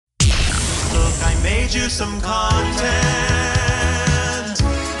Made you some content.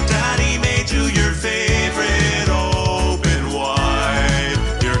 Daddy made you your favorite open wide.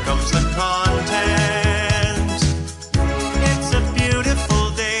 Here comes the content. It's a beautiful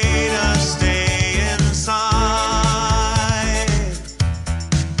day to stay inside.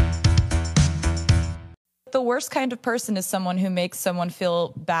 The worst kind of person is someone who makes someone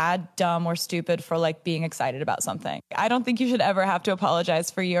feel bad, dumb, or stupid for like being excited about something. I don't think you should ever have to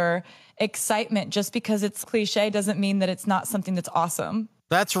apologize for your excitement. Just because it's cliche doesn't mean that it's not something that's awesome.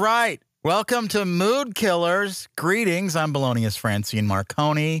 That's right. Welcome to Mood Killers. Greetings. I'm Belonius Francine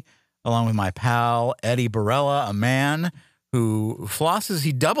Marconi, along with my pal Eddie Barella, a man who flosses.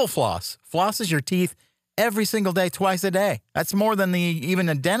 He double flosses your teeth every single day, twice a day. That's more than even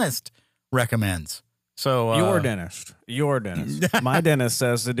a dentist recommends. So your dentist. My dentist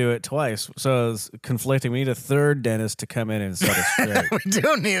says to do it twice, so it's conflicting. We need a third dentist to come in and set us straight. We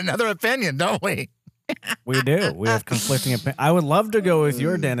do need another opinion, don't we? We do. We have conflicting opinions. I would love to go with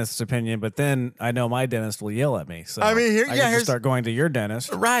your dentist's opinion, but then I know my dentist will yell at me. So I mean, I get to start going to your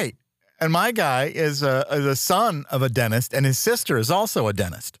dentist. Right. And my guy is a son of a dentist, and his sister is also a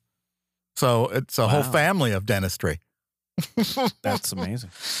dentist. So it's a whole family of dentistry. That's amazing.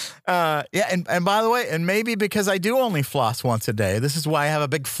 Yeah, and by the way, and maybe because I do only floss once a day, this is why I have a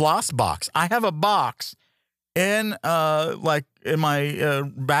big floss box. I have a box in my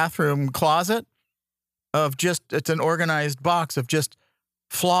bathroom closet of it's an organized box of just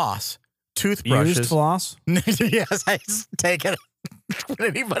floss, toothbrushes. Used floss? Yes, I just take it when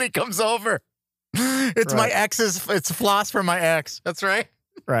anybody comes over. It's my ex's. It's floss for my ex. That's right.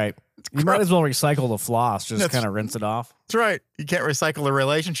 Right. You might as well recycle the floss. Just kind of rinse it off. That's right. You can't recycle the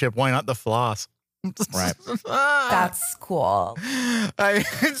relationship. Why not the floss? Right. That's cool. I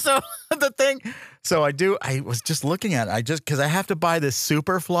was just looking at it. Because I have to buy this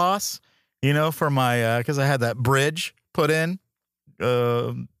super floss, for my, because I had that bridge put in.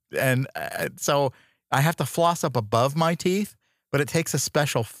 So I have to floss up above my teeth, but it takes a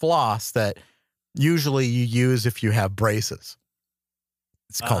special floss that usually you use if you have braces.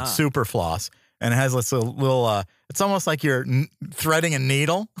 It's called Super Floss, and it has this little, it's almost like you're threading a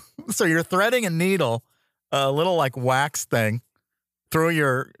needle. So you're threading a needle, a little like wax thing, through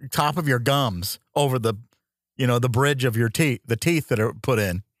your top of your gums over the, the bridge of your teeth, the teeth that are put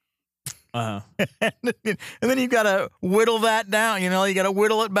in. And then you got to whittle that down, you got to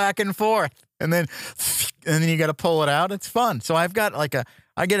whittle it back and forth. And then you got to pull it out. It's fun. So I've got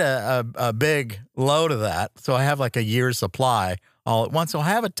I get a big load of that. So I have like a year's supply all at once. So I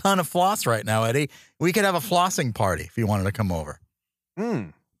have a ton of floss right now, Eddie. We could have a flossing party if you wanted to come over.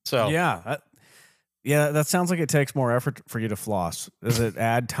 So that sounds like it takes more effort for you to floss. Does it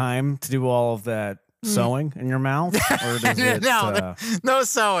add time to do all of that sewing in your mouth, or does it? No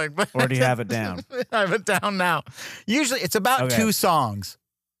sewing. But or do you have it down? I have it down now. Usually, it's about 2 songs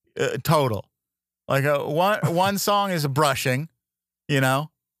total. Like one song is a brushing, and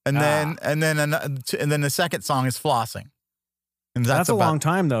then the second song is flossing. And that's a long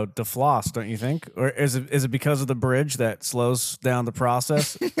time though to floss, don't you think? Or is it because of the bridge that slows down the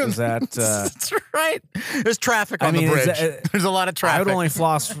process? Is that that's right? There's traffic on the bridge. There's a lot of traffic. I would only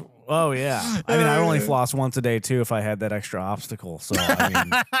floss. Oh yeah. I mean, I would only floss once a day too if I had that extra obstacle. So I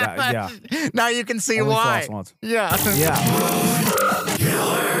mean, yeah. Now you can see only why. Floss once. Yeah.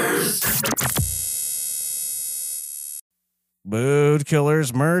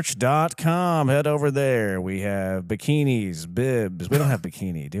 Moodkillersmerch.com. Head over there. We have bikinis, bibs. We don't have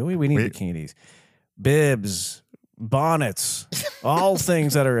bikini, do we? We need bikinis. Bibs, bonnets, all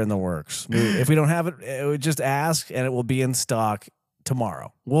things that are in the works. If we don't have it, just ask and it will be in stock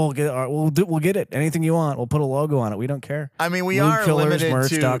tomorrow. We'll get it. Anything you want. We'll put a logo on it. We don't care. I mean, we are limited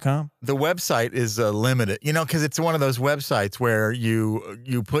to the website is limited, because it's one of those websites where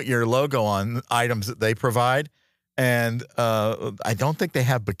you put your logo on items that they provide. And I don't think they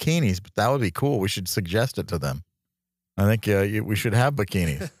have bikinis, but that would be cool. We should suggest it to them. I think we should have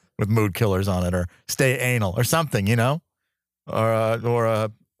bikinis with Mood Killers on it, or Stay Anal, or something, or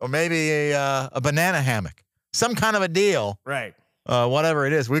maybe a banana hammock, some kind of a deal, right? Whatever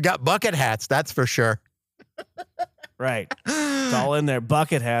it is, we've got bucket hats, that's for sure. Right, it's all in there.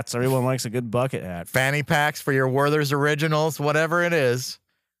 Bucket hats. Everyone likes a good bucket hat. Fanny packs for your Werther's Originals, whatever it is,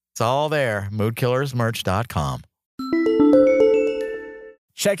 it's all there. Moodkillersmerch.com.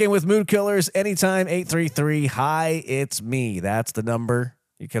 Check in with Mood Killers anytime, 833-HI-IT'S-ME. That's the number.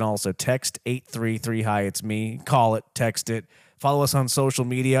 You can also text 833-HI-IT'S-ME. Call it, text it. Follow us on social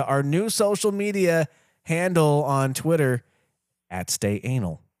media. Our new social media handle on Twitter,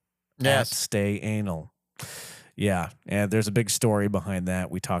 @StayAnal. Yes. @StayAnal. Yeah, and there's a big story behind that.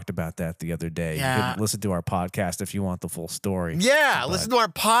 We talked about that the other day. You Yeah. can listen to our podcast if you want the full story. Yeah, But- listen to our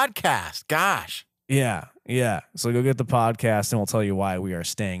podcast. Gosh. Yeah, yeah. So go get the podcast and we'll tell you why we are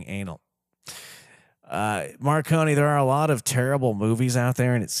staying anal. Marconi, there are a lot of terrible movies out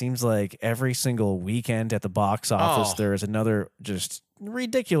there, and it seems like every single weekend at the box office, Oh. there is another just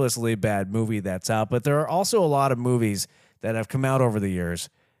ridiculously bad movie that's out. But there are also a lot of movies that have come out over the years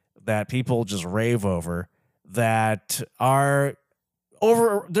that people just rave over that are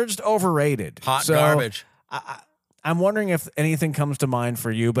they're just overrated. Hot So, garbage. I'm wondering if anything comes to mind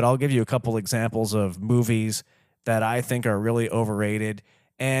for you, but I'll give you a couple examples of movies that I think are really overrated.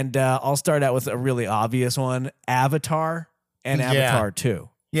 And I'll start out with a really obvious one, Avatar and Yeah. Avatar 2.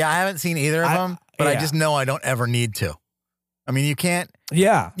 Yeah, I haven't seen either of them, but I yeah. just know I don't ever need to. I mean, you can't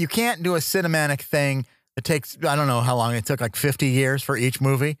Yeah. do a cinematic thing that takes, I don't know how long it took, like 50 years for each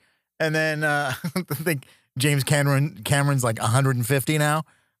movie. And then I think James Cameron's like 150 now.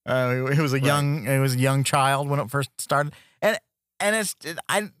 He was a young child when it first started. And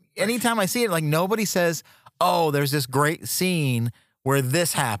anytime I see it, like nobody says, "Oh, there's this great scene where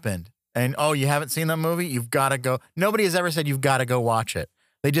this happened." And oh, you haven't seen that movie? You've got to go. Nobody has ever said you've got to go watch it.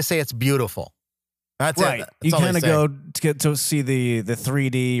 They just say it's beautiful. That's Right. it. That's You all they kind of say. go to get to see the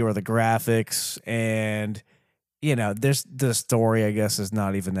 3D or the graphics, and you know, the story, I guess, is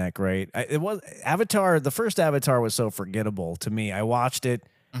not even that great. It was Avatar. The first Avatar was so forgettable to me. I watched it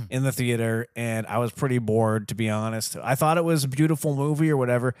in the theater, and I was pretty bored, to be honest. I thought it was a beautiful movie or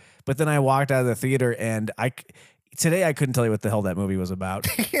whatever, but then I walked out of the theater, and today I couldn't tell you what the hell that movie was about.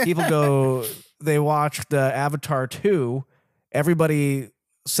 People they watched Avatar 2. Everybody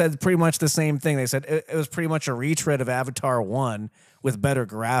said pretty much the same thing. They said it was pretty much a retread of Avatar 1 with better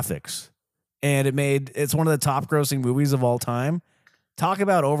graphics. And it's one of the top grossing movies of all time. Talk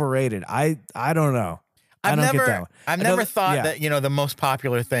about overrated. I don't know. I don't get that one. I've never thought yeah. that, the most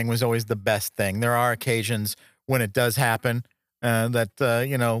popular thing was always the best thing. There are occasions when it does happen that,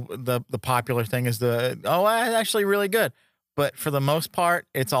 the popular thing is actually really good. But for the most part,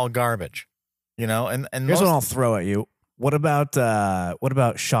 it's all garbage, and Here's what I'll throw at you. What about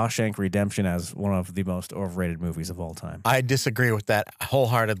Shawshank Redemption as one of the most overrated movies of all time? I disagree with that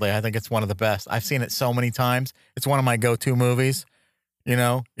wholeheartedly. I think it's one of the best. I've seen it so many times. It's one of my go-to movies.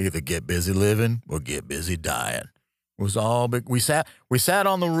 Either get busy living or get busy dying. It was all big. We sat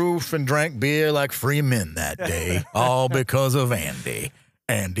on the roof and drank beer like free men that day, all because of Andy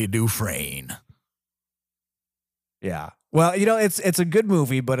Dufresne. Yeah. Well, it's a good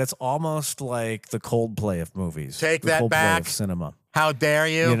movie, but it's almost like the Coldplay of movies. Take the that Coldplay back. of cinema. How dare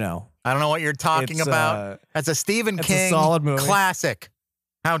you? I don't know what you're talking It's, about. That's a Stephen it's a King solid movie. classic.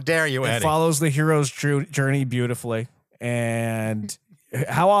 How dare you, It Eddie? follows the hero's journey beautifully. And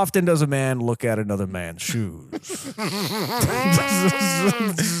how often does a man look at another man's shoes?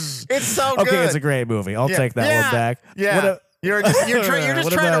 It's so good. Okay, it's a great movie. I'll take that one back. Yeah. You're just What trying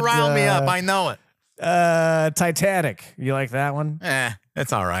to about, rile me up. I know it. Titanic. You like that one?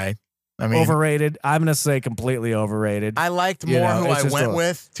 It's all right. I mean, Overrated. I'm gonna say completely overrated. I liked more who it's I just went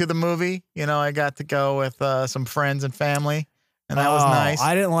with to the movie. I got to go with some friends and family, and that was Oh, nice.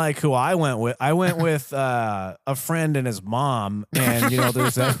 I didn't like who I went with. I went with a friend and his mom, and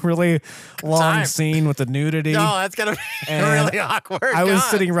there's that really long time. scene with the nudity. No, that's gonna be And really awkward. I was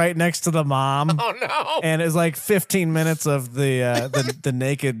God. sitting right next to the mom. Oh no! And it was like 15 minutes of the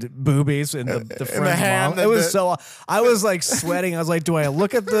naked boobies and the friend's hand mom. that It was the- so. I was like sweating. I was like, do I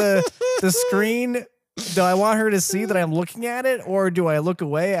look at the screen? Do I want her to see that I'm looking at it, or do I look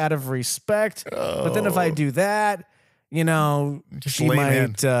away out of respect? But then if I do that, Just she lean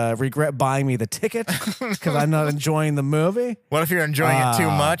might regret buying me the ticket because I'm not enjoying the movie. What if you're enjoying it too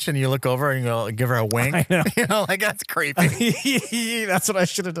much and you look over and you go, give her a wink? I know. Like that's creepy. That's what I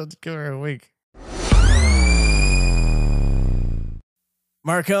should have done to give her a week.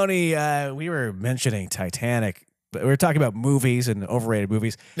 Marconi, we were mentioning Titanic, but we were talking about movies and overrated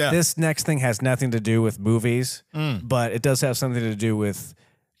movies. Yeah. This next thing has nothing to do with movies, but it does have something to do with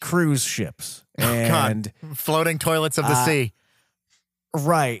cruise ships. And Floating toilets of the sea.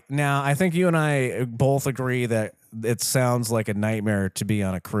 right now, I think you and I both agree that it sounds like a nightmare to be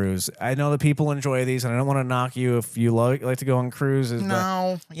on a cruise. I know that people enjoy these, and I don't want to knock you if you like to go on cruises. But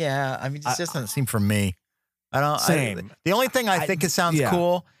No, yeah. I mean, it just doesn't seem for me. I don't. Same. The only thing I think it sounds yeah.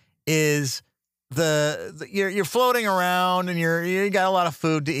 cool is you're floating around and you got a lot of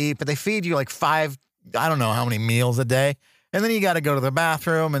food to eat, but they feed you like 5, I don't know how many meals a day, and then you got to go to the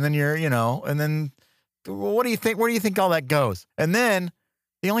bathroom, and then and then what do you think? Where do you think all that goes? And then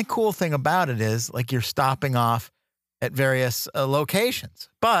the only cool thing about it is like you're stopping off at various locations,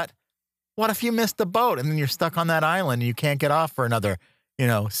 but What if you missed the boat and then you're stuck on that island and you can't get off for another,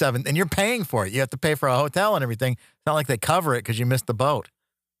 7, and you're paying for it. You have to pay for a hotel and everything. It's not like they cover it because you missed the boat.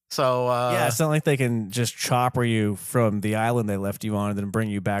 So, yeah, it's not like they can just chopper you from the island they left you on and then bring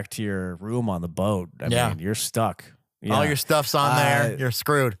you back to your room on the boat. I mean, you're stuck. Yeah. All your stuff's on there. You're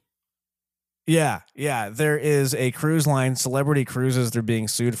screwed. Yeah. There is a cruise line, Celebrity Cruises. They're being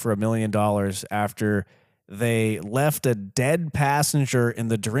sued for $1 million after they left a dead passenger in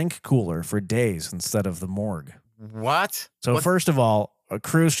the drink cooler for days instead of the morgue. What? So first of all,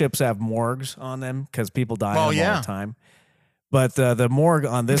 cruise ships have morgues on them because people die on them all the time. But the morgue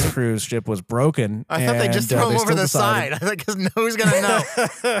on this cruise ship was broken. I thought they just threw him over the side. I think because who's going to know?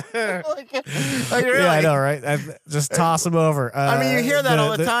 Yeah, I know, right? Just toss him over. I mean, you hear that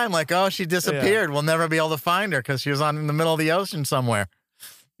all the time. Like, oh, she disappeared. Yeah. We'll never be able to find her because she was in the middle of the ocean somewhere.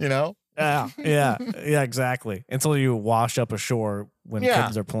 Yeah, exactly. Until you wash up ashore when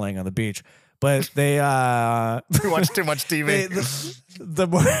kids are playing on the beach. But they watch too much TV.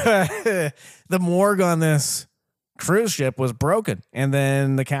 The morgue on this cruise ship was broken, and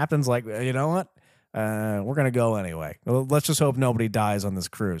then the captain's like, you know what? We're gonna go anyway. Well, let's just hope nobody dies on this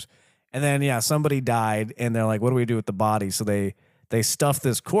cruise. And then somebody died, and they're like, what do we do with the body? So they stuffed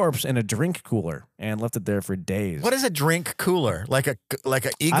this corpse in a drink cooler and left it there for days. What is a drink cooler? Like a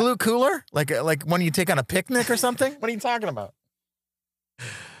igloo cooler? Like when you take on a picnic or something? What are you talking about?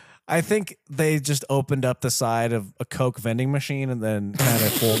 I think they just opened up the side of a Coke vending machine and then kind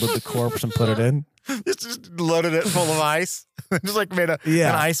of folded the corpse and put it in. Just loaded it full of ice. Just like made an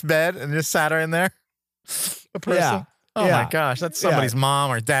ice bed and just sat her in there. A person. Yeah. Oh my gosh, that's somebody's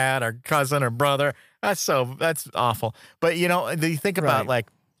mom or dad or cousin or brother. That's awful. But do you think about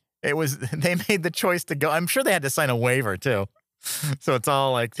they made the choice to go. I'm sure they had to sign a waiver too. So it's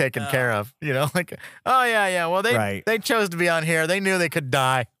all like taken care of. Like, oh yeah. Well, they chose to be on here. They knew they could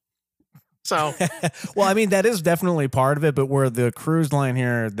die. So, well, I mean, that is definitely part of it. But where the cruise line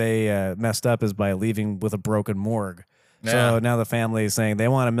here, they messed up is by leaving with a broken morgue. Yeah. So now the family is saying they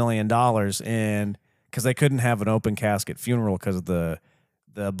want $1 million, and because they couldn't have an open casket funeral because the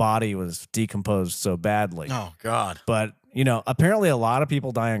body was decomposed so badly. Oh God! But apparently a lot of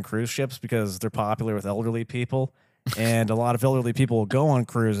people die on cruise ships because they're popular with elderly people. And a lot of elderly people will go on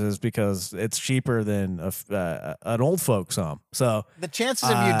cruises because it's cheaper than an old folks home. So the chances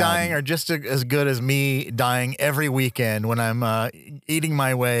of you dying are just as good as me dying every weekend when I'm eating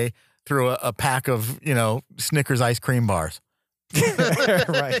my way through a pack of Snickers ice cream bars.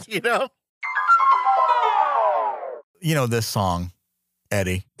 Right. This song,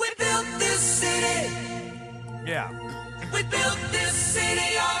 Eddie. We built this city. Yeah. We built this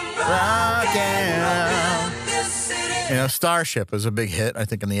city on Rock rock and and Starship was a big hit, I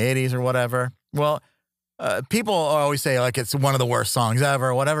think, in the 80s or whatever. Well, people always say, like, it's one of the worst songs ever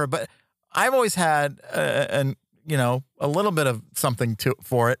or whatever, but I've always had, a little bit of something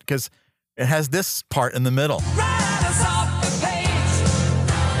for it because it has this part in the middle. Write us off the page.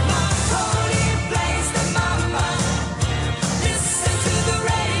 Marconi plays the mama. Listen to the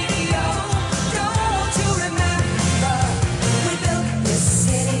radio. Don't you remember? We built this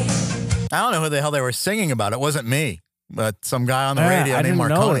city. I don't know who the hell they were singing about. It wasn't me. But some guy on the radio named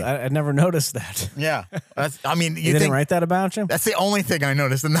Marconi. I never noticed that. Yeah. You didn't write that about you? That's the only thing I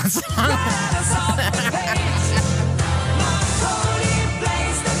noticed in that song.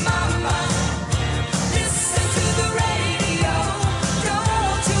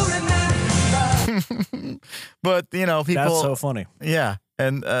 But, people... That's so funny. Yeah.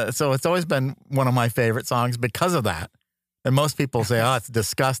 And so it's always been one of my favorite songs because of that. And most people say, oh, it's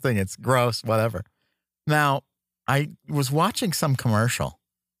disgusting, it's gross, whatever. Now... I was watching some commercial.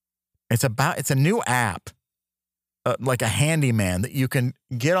 It's a new app, like a handyman that you can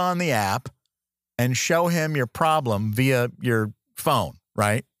get on the app and show him your problem via your phone,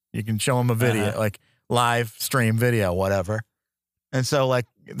 right? You can show him a video, like live stream video, whatever. And so like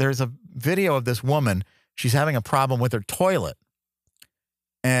there's a video of this woman. She's having a problem with her toilet.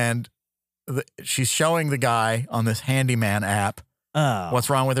 And she's showing the guy on this handyman app what's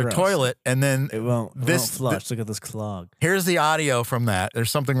wrong with her toilet, and then it won't flush. Look at this clog. Here's the audio from that.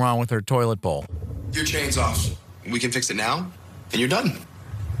 There's something wrong with her toilet bowl. Your chain's off. We can fix it now, and you're done.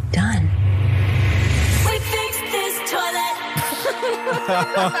 Done. We fixed this toilet.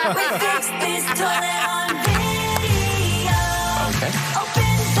 We fixed this toilet on video. Okay.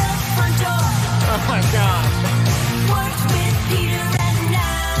 Open the front door. Oh my God. Worked with Peter and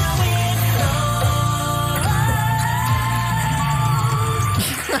now it's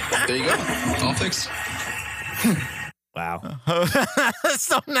There you go. All fixed. Wow.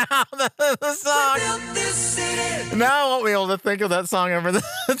 So now the song. Built this city. Now I won't be able to think of that song ever.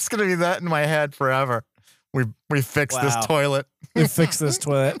 It's going to be that in my head forever. We fixed this Wow. toilet. We fix this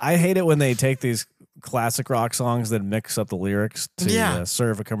toilet. I hate it when they take these classic rock songs that mix up the lyrics to Yeah.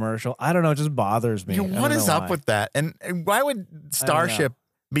 serve a commercial. I don't know. It just bothers me. Yeah, I what don't is know up why. with that? And why would Starship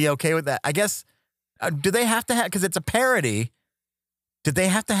be okay with that? I guess, do they have to have, because it's a parody, did they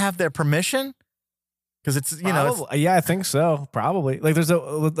have to have their permission? Because it's, you know, it's, Probably. Yeah, I think so. Probably. Like there's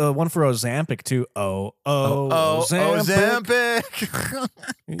the one for Ozempic too. Ozempic. Ozempic.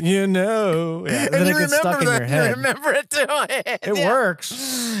 You know. Yeah, and And then you it gets stuck remember in that. your head. You remember it too. It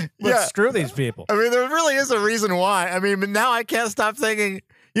works. But Yeah. screw these people. I mean, there really is a reason why. I mean, but now I can't stop thinking,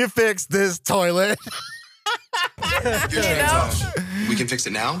 you fixed this toilet. Your hands off. We can fix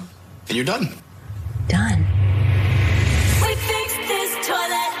it now, and you're done. Done. We fixed this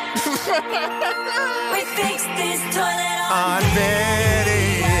toilet. We fixed this toilet On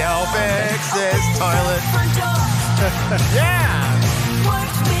video, fix this toilet. front door. Yeah.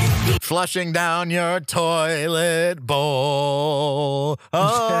 Worked with the Flushing down your toilet bowl.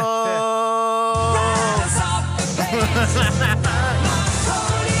 Oh. rise off the page.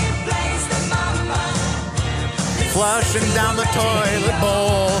 Marconi blazed in my mind. Flushing down the toilet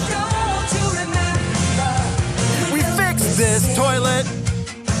bowl. Don't you remember? We fixed this toilet.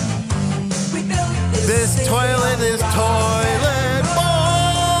 We built This city toilet on is rock. toilet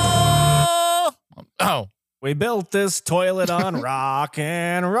bowl. Oh. We built this toilet on rock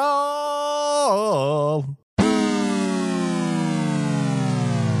and roll.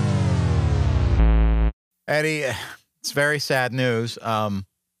 Eddie, it's very sad news.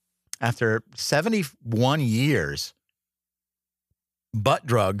 After 71 years, Butt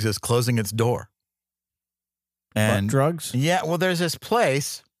Drugs is closing its door. Butt drugs? Yeah, well, there's this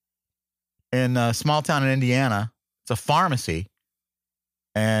place in a small town in Indiana. It's a pharmacy,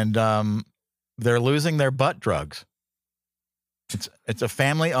 and they're losing their butt drugs. It's a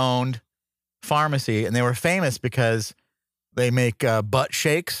family-owned pharmacy, and they were famous because they make butt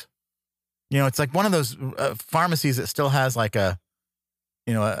shakes. You know, it's like one of those pharmacies that still has like a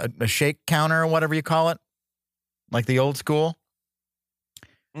shake counter or whatever you call it, like the old school.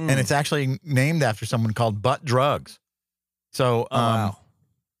 And it's actually named after someone called Butt Drugs. So, wow.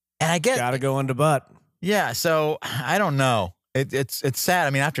 and I get, Gotta go into butt. yeah. So I don't know. It's sad. I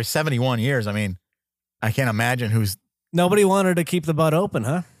mean, after 71 years, I mean, I can't imagine who's. Nobody wanted to keep the butt open,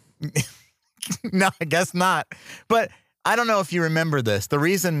 huh? No, I guess not. But I don't know if you remember this. The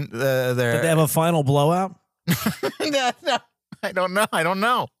reason Did they they're have a final blowout? no, I don't know. I don't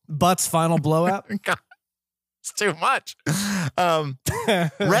know. Butt's final blowout? God, it's too much.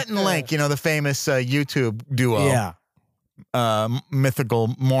 Rhett and Link, you know, the famous YouTube duo. Yeah.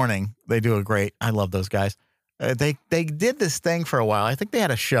 Mythical Morning. They do a great. I love those guys. They did this thing for a while. I think they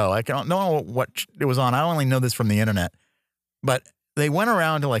had a show. I don't know what it was on. I only know this from the internet. But they went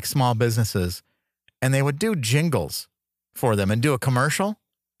around to like small businesses, and they would do jingles for them and do a commercial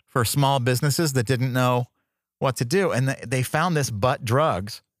for small businesses that didn't know what to do. And they found this Butt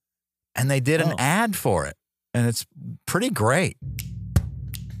Drugs, and they did an ad for it, and it's pretty great.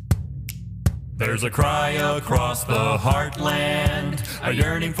 There's a cry across the heartland, a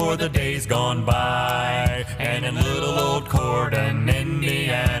yearning for the days gone by. And in little old Corden,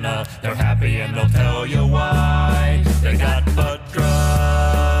 Indiana, they're happy and they'll tell you why. They got butt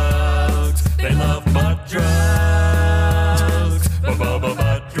drugs, they love butt drugs, ba-ba-ba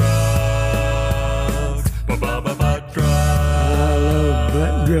butt drugs, ba-ba-ba butt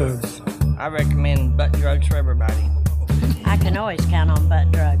drugs. I recommend butt drugs for everybody. I can always count on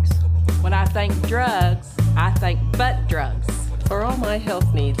butt drugs. When I think drugs, I think butt drugs. For all my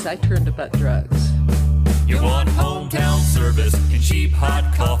health needs, I turn to butt drugs. You want hometown service and cheap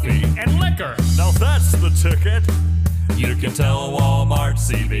hot coffee and liquor. Now that's the ticket. You can tell Walmart,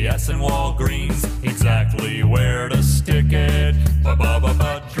 CVS, and Walgreens exactly where to stick it. Ba-ba-ba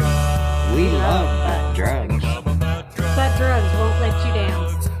butt drugs. We love butt drugs. Ba-ba-ba butt drugs. Butt drugs won't let you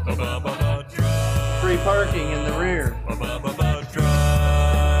down. Ba-ba-ba butt drugs. Free parking in the rear. Ba-ba-ba butt drugs.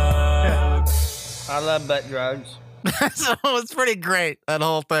 I love butt drugs. So it's pretty great, that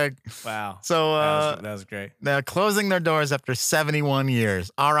whole thing. Wow. So that was great. they're closing their doors after 71 years.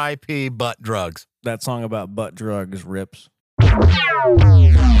 R.I.P. Butt Drugs. That song about butt drugs rips.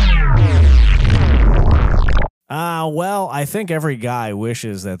 Well, I think every guy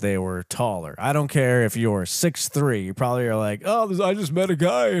wishes that they were taller. I don't care if you're 6'3". You probably are like, oh, I just met a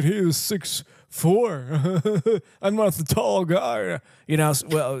guy and he was 6'4". I'm not the tall guy. You know,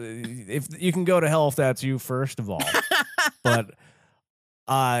 well, if you can go to hell if that's you, first of all. But,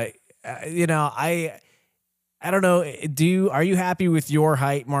 you know, I I don't know. Are you happy with your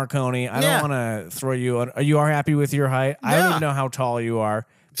height, Marconi? I Yeah. don't want to throw you on. You are happy with your height? I don't Yeah. even know how tall you are.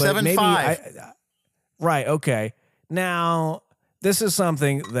 But 7'5". Right. Okay. Now, this is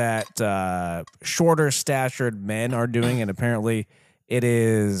something that shorter statured men are doing, and apparently it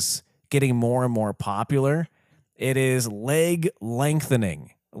is getting more and more popular. It is leg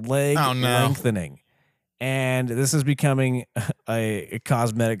lengthening. Oh, no. Lengthening. And this is becoming a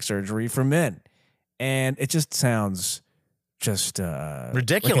cosmetic surgery for men. And it just sounds just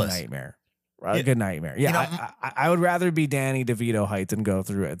Ridiculous. like a nightmare. Like a nightmare. Yeah, You know, I would rather be Danny DeVito height than go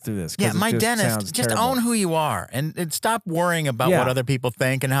through this. 'cause Yeah, it my just dentist, sounds just terrible. own who you are and stop worrying about Yeah. what other people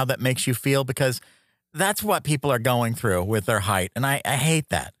think and how that makes you feel, because that's what people are going through with their height. And I hate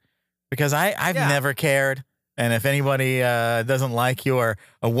that, because I've Yeah. never cared. And if anybody doesn't like you, or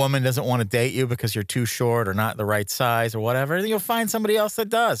a woman doesn't want to date you because you're too short or not the right size or whatever, then you'll find somebody else that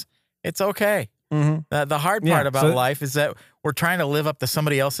does. It's okay. Mhm. The hard Yeah, part about so- life is that we're trying to live up to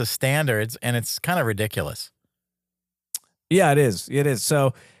somebody else's standards, and it's kind of ridiculous. Yeah, it is. It is.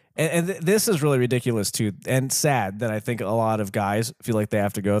 So, this is really ridiculous too, and sad that I think a lot of guys feel like they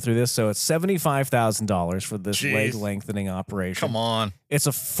have to go through this. So it's $75,000 for this leg Jeez. lengthening operation. Come on. It's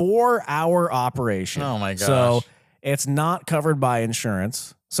a 4-hour operation. Oh, my So gosh. it's not covered by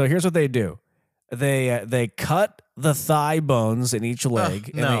insurance. So here's what they do: they cut the thigh bones in each leg,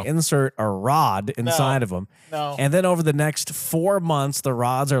 and no. they insert a rod inside of them. No. And then over the next 4 months, the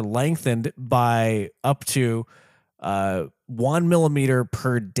rods are lengthened by up to 1 millimeter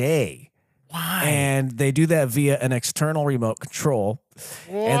per day. Why? And they do that via an external remote control.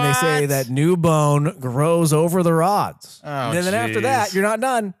 And they say What? that new bone grows over the rods. Oh, And then after that, jeez. you're not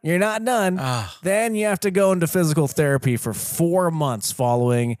done. You're not done. Ah. Then you have to go into physical therapy for 4 months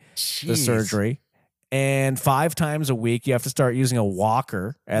following the Jeez. surgery. And 5 times a week, you have to start using a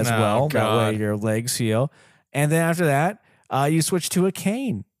walker as No, well. That God. way your legs heal. And then after that, you switch to a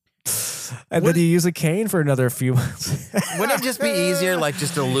cane. And then you use a cane for another few months. Wouldn't it just be easier, like,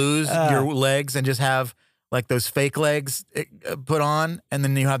 just to lose your legs and just have like those fake legs put on, and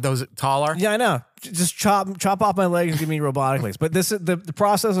then you have those taller? Yeah, I know. Just chop off my legs and give me robotic legs. But this is the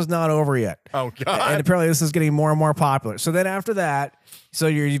process is not over yet. Oh, God. And apparently this is getting more and more popular. So then after that, so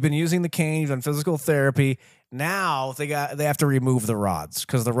you've been using the cane, you've done physical therapy. Now they have to remove the rods,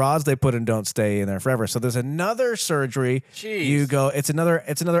 because the rods they put in don't stay in there forever. So there's another surgery. Jeez. You go. It's another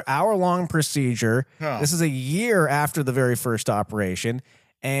hour-long procedure. Huh. This is a year after the very first operation,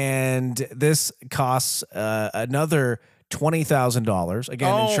 and this costs another $20,000. Again,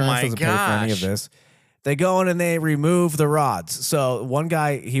 Oh, insurance my doesn't pay for any of gosh. this. They go in and they remove the rods. So one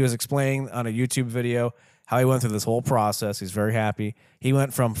guy, he was explaining on a YouTube video how he went through this whole process. He's very happy. He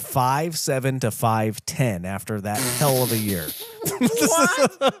went from 5'7" to 5'10" after that hell of a year.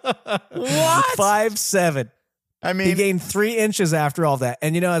 What? 5'7". I He mean, gained 3 inches after all that.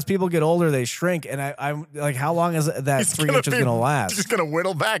 And as people get older, they shrink. And I'm like, how long is that he's 3 inches going to last? He's gonna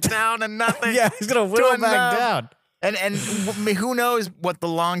whittle back down and nothing. Yeah, he's going to whittle Doing back that. down. And who knows what the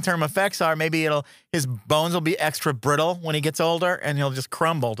long-term effects are? Maybe his bones will be extra brittle when he gets older, and he'll just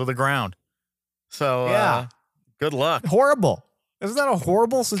crumble to the ground. So Yeah. good luck. Horrible. Isn't that a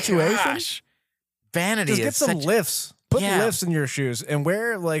horrible situation? Gosh. Vanity Just get is some such lifts. Put Yeah. lifts in your shoes and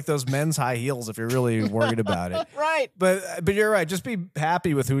wear like those men's high heels if you're really worried about it. right. But you're right. Just be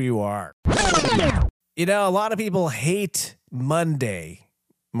happy with who you are. A lot of people hate Monday,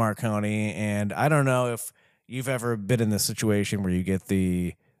 Marconi, and I don't know if you've ever been in this situation where you get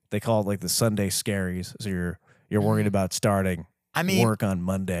they call it like the Sunday scaries. So you're worried about starting I mean, work on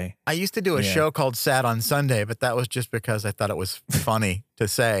Monday. I used to do a Yeah. show called Sad on Sunday, but that was just because I thought it was funny to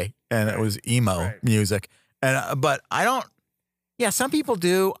say, and it was emo music. And but I don't. Yeah, some people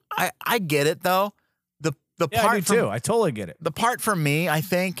do. I get it though. The Yeah, part I do too. I totally get it. The part for me, I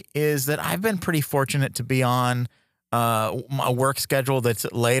think, is that I've been pretty fortunate to be on a work schedule that's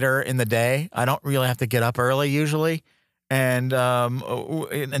later in the day. I don't really have to get up early usually, and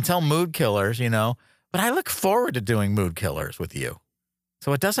until Mood Killers, But I look forward to doing Mood Killers with you,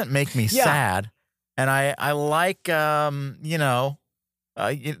 so it doesn't make me Yeah. sad. And I like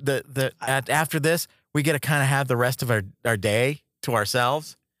after this we get to kind of have the rest of our day to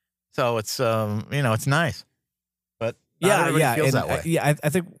ourselves. So it's it's nice. But not everybody feels that way. I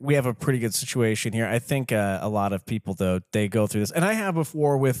think we have a pretty good situation here. I think a lot of people, though, they go through this. And I have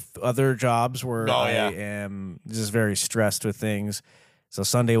before with other jobs where I am just very stressed with things. So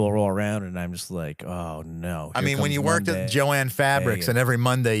Sunday will roll around and I'm just like, oh, no. I here mean, when comes you worked Monday. at Joanne Fabrics and every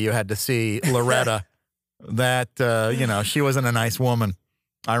Monday you had to see Loretta, that, she wasn't a nice woman.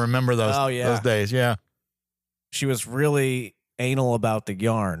 I remember those days. Yeah. She was really anal about the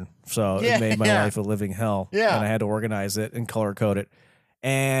yarn, so Yeah, it made my yeah. life a living hell. Yeah. And I had to organize it and color code it.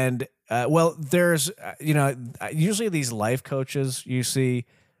 And well, there's usually these life coaches you see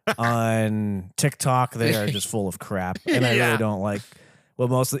on TikTok, they are just full of crap, and I Yeah. really don't like.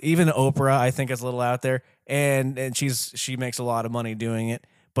 Well, even Oprah, I think, is a little out there, and she makes a lot of money doing it.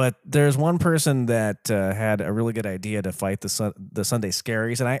 But there's one person that had a really good idea to fight the Sunday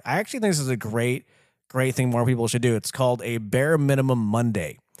scaries, and I actually think this is a great thing more people should do. It's called a bare minimum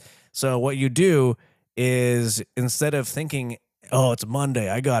Monday. So what you do is, instead of thinking, oh, it's Monday,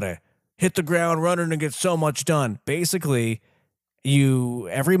 I gotta hit the ground running and get so much done. Basically,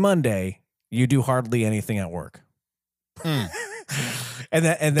 every Monday you do hardly anything at work. And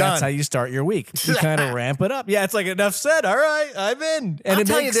that's Done. how you start your week. You kind of ramp it up. Yeah, it's like, enough said. All right, I'm in. And I'll it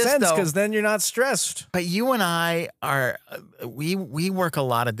tell you makes this, sense though. because then you're not stressed. But you and I are we work a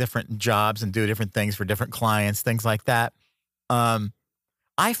lot of different jobs and do different things for different clients, things like that.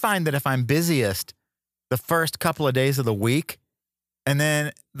 I find that if I'm busiest the first couple of days of the week, and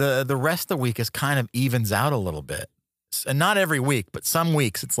then the rest of the week is kind of evens out a little bit. And not every week, but some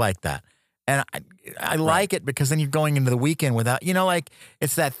weeks it's like that. And I like it because then you're going into the weekend without, like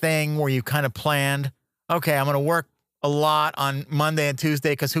it's that thing where you kind of planned, okay, I'm going to work a lot on Monday and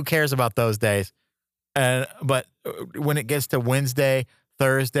Tuesday because who cares about those days? But when it gets to Wednesday,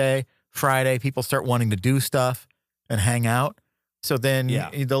 Thursday, Friday, people start wanting to do stuff and hang out. So then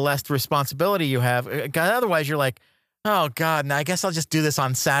the less responsibility you have. Otherwise, you're like, oh, God, and I guess I'll just do this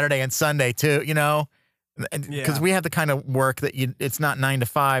on Saturday and Sunday too, Because we have the kind of work that it's not 9 to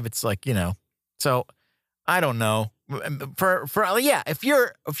 5. It's like, So I don't know. If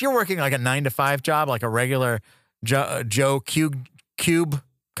you're working like a 9 to 5 job, like a regular Joe Cube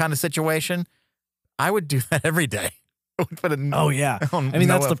kind of situation, I would do that every day. Oh yeah, I mean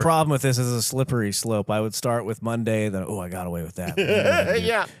that's the problem with this is a slippery slope. I would start with Monday, then I got away with that.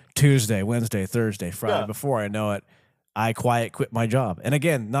 Yeah. Tuesday, Wednesday, Thursday, Friday. Before I know it, I quiet quit my job. And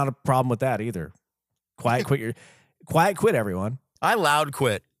again, not a problem with that either. Quiet quit everyone. I loud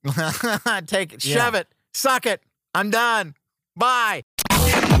quit. Shove it, suck it. I'm done. Bye.